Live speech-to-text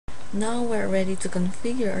Now we're ready to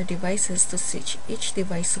configure our devices to switch each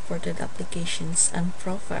device supported applications and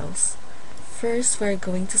profiles. First, we're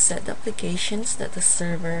going to set the applications that the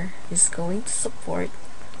server is going to support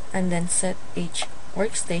and then set each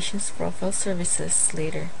workstation's profile services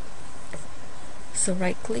later. So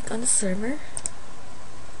right-click on the server,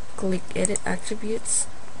 click Edit Attributes.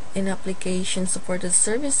 In Application Supported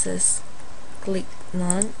Services, click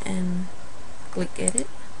None and click Edit.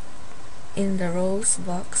 In the Rows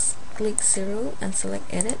box, click 0 and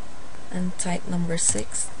select Edit and type number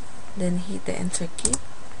 6, then hit the Enter key.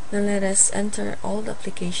 Then let us enter all the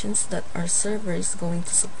applications that our server is going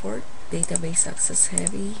to support: Database Access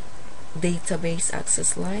Heavy, Database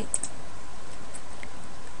Access Light,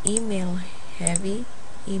 Email Heavy,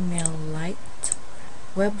 Email Light,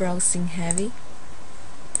 Web Browsing Heavy,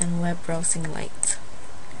 and Web Browsing Light.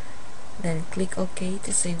 Then click OK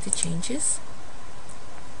to save the changes.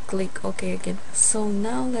 Click OK again. So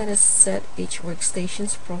now let us set each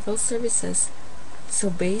workstation's profile services. So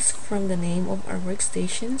based from the name of our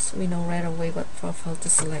workstations, we know right away what profile to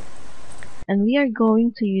select. And we are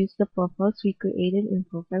going to use the profiles we created in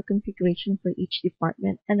profile configuration for each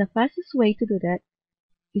department. And the fastest way to do that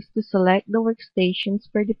is to select the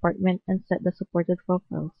workstations per department and set the supported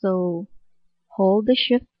profile. So hold the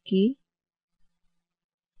Shift key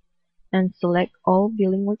and select all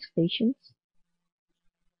billing workstations.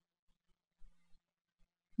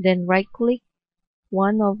 Then right-click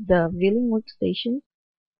one of the billing workstations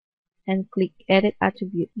and click Edit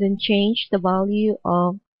Attribute. Then change the value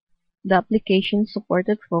of the application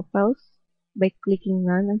supported profiles by clicking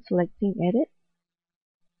None and selecting Edit.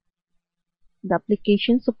 The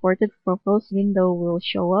application supported profiles window will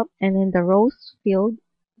show up, and in the rows field,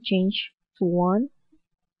 change to 1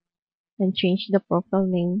 and change the profile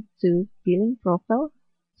name to billing profile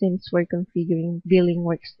since we're configuring billing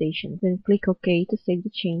workstation. Then click OK to save the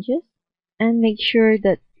changes and make sure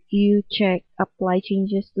that you check Apply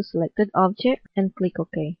Changes to Selected Object and click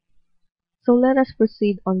OK. So let us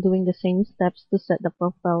proceed on doing the same steps to set the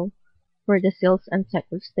profile for the sales and tech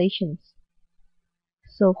workstations.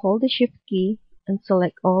 So hold the Shift key and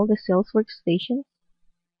select all the sales workstations.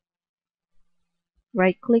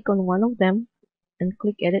 Right-click on one of them and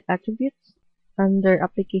click Edit Attributes. Under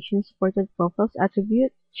Application Supported Profiles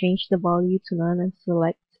attribute, change the value to None and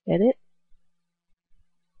select Edit.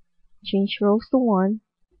 Change rows to 1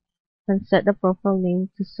 and set the profile name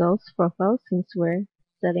to Sales Profile since we're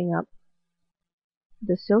setting up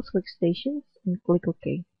the sales workstations, and click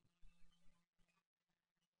OK.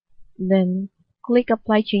 Then click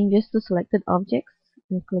Apply Changes to Selected Objects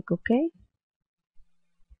and click OK.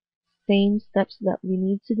 Same steps that we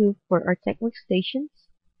need to do for our tech workstations.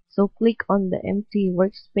 So click on the empty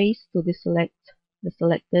workspace to deselect the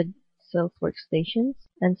selected sales workstations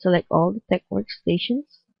and select all the tech workstations.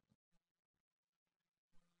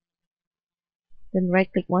 Then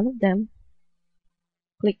right-click one of them,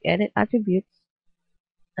 click Edit Attributes,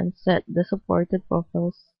 and set the supported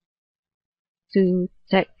profiles to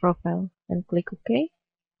Tech Profile and click OK.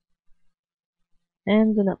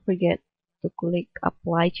 And do not forget to click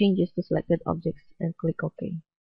Apply Changes to Selected Objects and click OK.